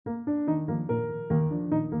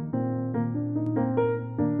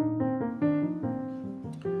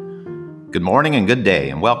Good morning and good day,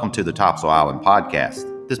 and welcome to the Topsail Island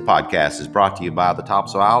podcast. This podcast is brought to you by the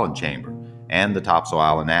Topsail Island Chamber and the Topsail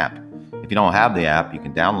Island app. If you don't have the app, you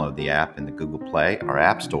can download the app in the Google Play or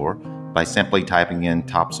App Store by simply typing in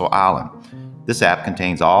Topsail Island. This app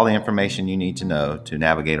contains all the information you need to know to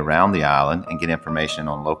navigate around the island and get information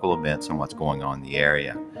on local events and what's going on in the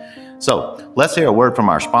area. So, let's hear a word from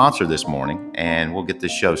our sponsor this morning, and we'll get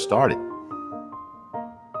this show started.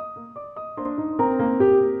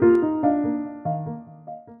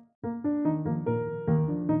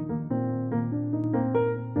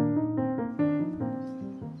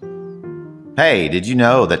 Hey, did you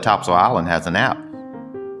know that Topsail Island has an app?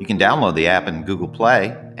 You can download the app in Google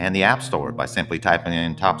Play and the App Store by simply typing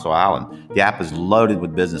in Topsail Island. The app is loaded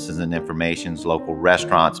with businesses and information, local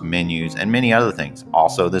restaurants, menus, and many other things.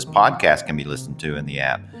 Also, this podcast can be listened to in the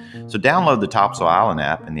app. So download the Topsail Island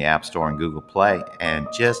app in the App Store and Google Play and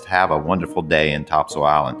just have a wonderful day in Topsail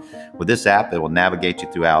Island. With this app, it will navigate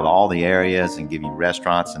you throughout all the areas and give you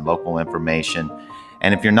restaurants and local information.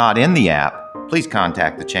 And if you're not in the app, please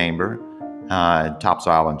contact the Chamber,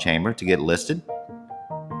 Topsail Island Chamber, to get listed.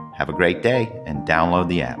 Have a great day and download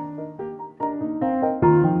the app.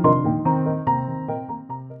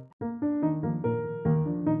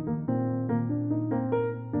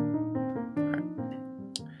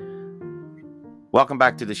 Welcome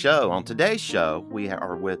back to the show. On today's show, we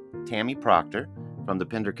are with Tammy Proctor from the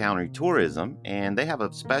Pender County Tourism, and they have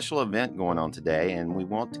a special event going on today, and we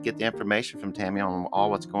want to get the information from Tammy on all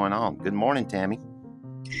what's going on. Good morning, Tammy.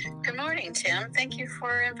 Good morning, Tim. Thank you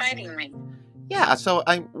for inviting me. Yeah, so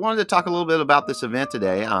I wanted to talk a little bit about this event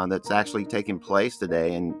today that's actually taking place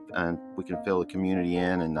today, and we can fill the community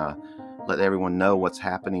in and let everyone know what's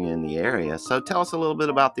happening in the area. So tell us a little bit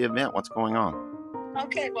about the event, what's going on.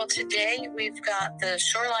 Okay, well, today we've got the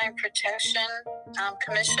Shoreline Protection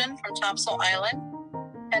Commission from Topsail Island,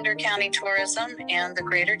 Pender County Tourism, and the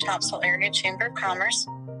Greater Topsail Area Chamber of Commerce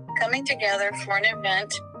coming together for an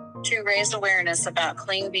event to raise awareness about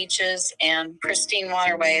clean beaches and pristine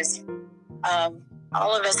waterways.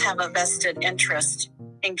 All of us have a vested interest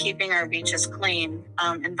in keeping our beaches clean,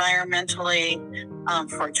 environmentally,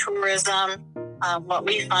 for tourism. What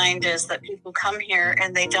we find is that people come here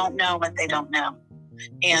and they don't know what they don't know.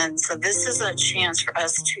 And so this is a chance for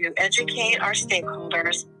us to educate our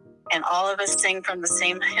stakeholders and all of us sing from the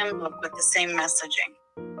same hymn book with the same messaging.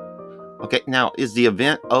 Okay, now is the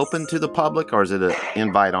event open to the public or is it an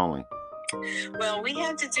invite only? Well, we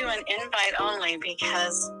had to do an invite only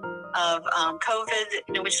because of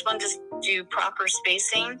COVID. We just wanted to do proper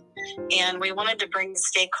spacing and we wanted to bring the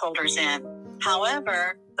stakeholders in.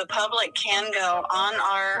 However, the public can go on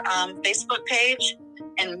our Facebook page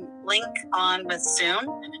and link on with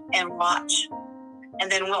Zoom and watch.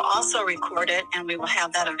 And then we'll also record it and we will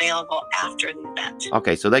have that available after the event.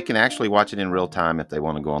 Okay, so they can actually watch it in real time if they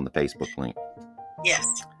want to go on the Facebook link. Yes.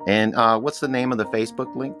 And what's the name of the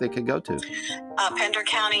Facebook link they could go to? Pender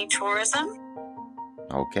County Tourism.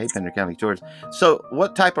 Okay, Pender County Tourism. So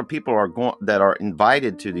what type of people are that are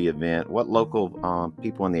invited to the event? What local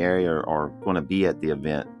people in the area are going to be at the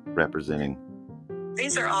event representing?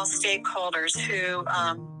 These are all stakeholders who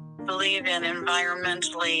believe in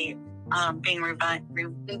environmentally being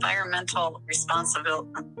environmental responsible.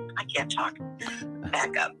 I can't talk.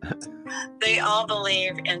 Back up. They all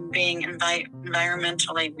believe in being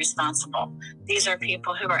environmentally responsible. These are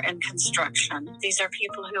people who are in construction. These are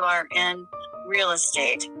people who are in real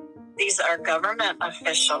estate. These are government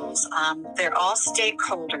officials. They're all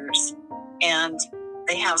stakeholders, and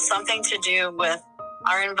they have something to do with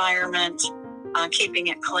our environment, keeping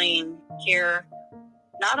it clean here,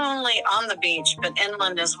 not only on the beach, but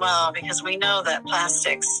inland as well, because we know that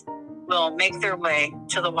plastics will make their way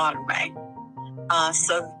to the waterway.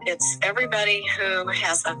 So it's everybody who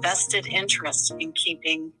has a vested interest in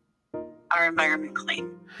keeping our environment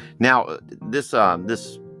clean. Now, this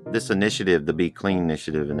initiative, the Be Clean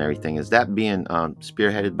initiative and everything, is that being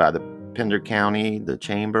spearheaded by the Pender County, the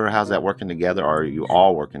Chamber? How's that working together? Or are you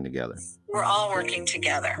all working together? We're all working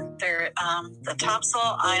together. The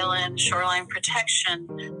Topsail Island Shoreline Protection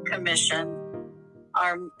Commission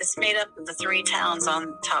it's made up of the 3 towns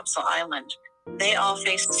on Topsail Island. They all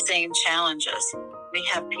face the same challenges. We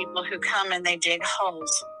have people who come and they dig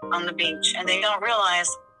holes on the beach and they don't realize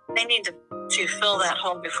they need to fill that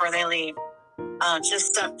hole before they leave.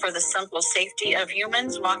 Just for the simple safety of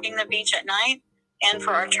humans walking the beach at night and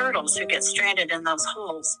for our turtles who get stranded in those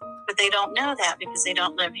holes. But they don't know that because they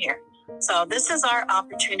don't live here. So this is our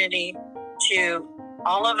opportunity to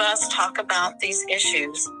all of us talk about these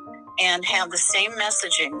issues and have the same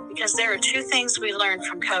messaging, because there are 2 things we learned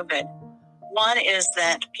from COVID. One is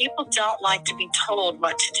that people don't like to be told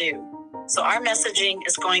what to do. So our messaging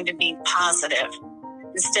is going to be positive.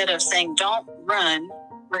 Instead of saying don't run,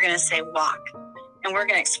 we're going to say walk. And we're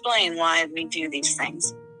going to explain why we do these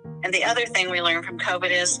things. And the other thing we learned from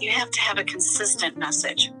COVID is you have to have a consistent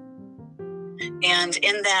message. And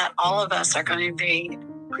in that, all of us are going to be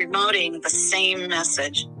promoting the same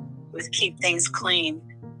message with keep things clean.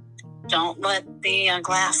 Don't let the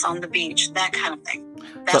glass on the beach, that kind of thing.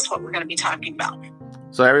 That's what we're going to be talking about.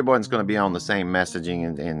 So everyone's going to be on the same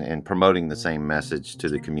messaging and promoting the same message to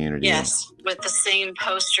the community. Yes, with the same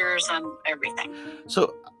posters and everything.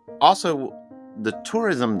 So also the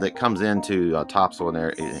tourism that comes into Topsail and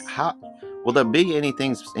area, how will there be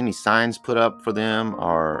any signs put up for them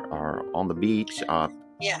or on the beach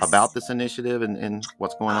Yes. about this initiative and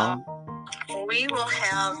what's going on? We will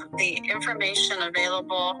have the information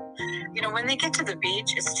available. When they get to the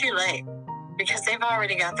beach, it's too late because they've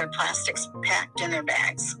already got their plastics packed in their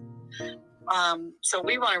bags. So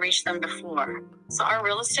we want to reach them before. So our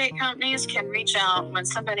real estate companies can reach out when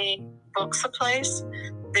somebody books a place.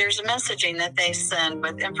 There's messaging that they send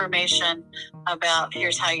with information about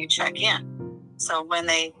here's how you check in. So when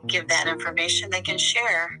they give that information, they can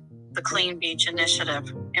share the Clean Beach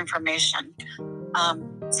Initiative information.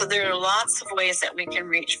 So there are lots of ways that we can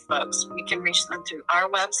reach folks. We can reach them through our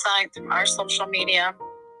website, through our social media.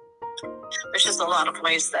 There's just a lot of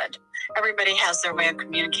ways that everybody has their way of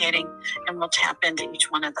communicating, and we'll tap into each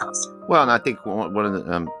one of those. Well, and I think one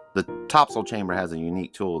of the Topsail Chamber has a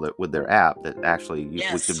unique tool that with their app that actually we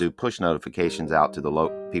could do push notifications out to the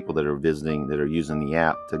local people that are visiting, that are using the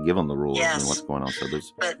app to give them the rules and what's going on. So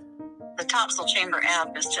But the Topsail Chamber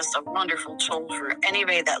app is just a wonderful tool for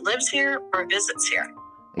anybody that lives here or visits here.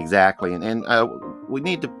 Exactly. And we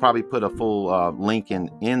need to probably put a full link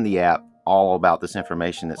in the app all about this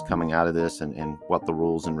information that's coming out of this and what the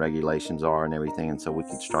rules and regulations are and everything. And so we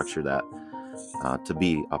can structure that to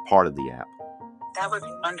be a part of the app. That would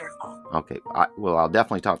be wonderful. Okay. I'll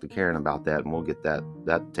definitely talk to Karen about that, and we'll get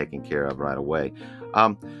that taken care of right away.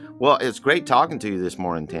 Well, it's great talking to you this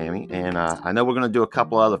morning, Tammy. And I know we're going to do a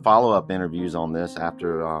couple other follow-up interviews on this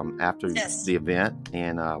after the event,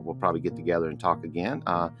 and we'll probably get together and talk again.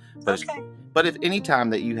 But if any time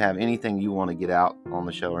that you have anything you want to get out on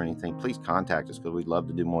the show or anything, please contact us because we'd love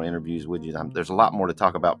to do more interviews with you. There's a lot more to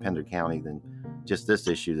talk about Pender County than just this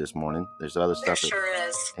issue this morning. There's other stuff. There sure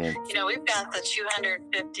is. And, we've got the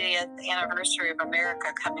 250th anniversary of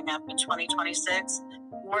America coming up in 2026.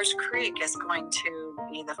 Moores Creek is going to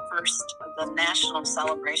be the first of the national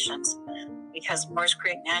celebrations because Moores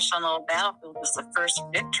Creek National Battlefield was the first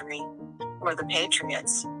victory for the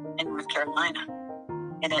Patriots in North Carolina.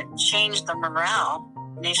 And it changed the morale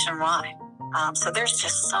nationwide. So there's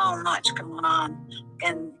just so much going on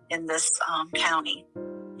in this county.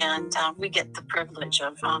 And we get the privilege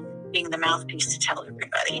of being the mouthpiece to tell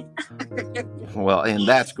everybody. Well, and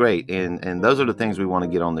that's great. And those are the things we want to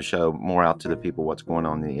get on the show, more out to the people, what's going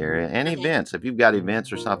on in the area. And events. If you've got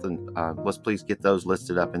events or something, let's please get those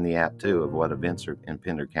listed up in the app, too, of what events in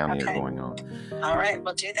Pender County are going on. All right,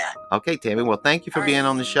 we'll do that. Okay, Tammy. Well, thank you for being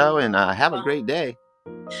on the show, and have a great day.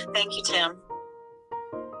 Thank you, Tim.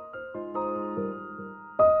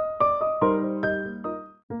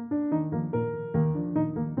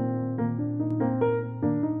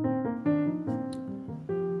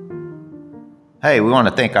 Hey, we want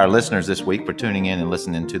to thank our listeners this week for tuning in and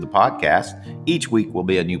listening to the podcast. Each week will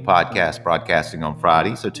be a new podcast broadcasting on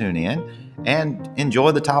Friday, so tune in and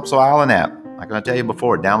enjoy the Topsail Island app. Like I tell you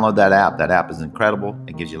before, download that app. That app is incredible.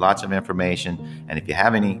 It gives you lots of information. And if you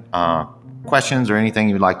have any questions or anything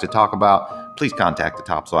you'd like to talk about, please contact the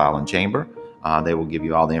Topsail Island Chamber. They will give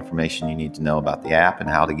you all the information you need to know about the app and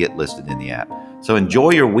how to get listed in the app. So enjoy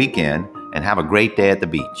your weekend and have a great day at the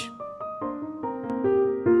beach.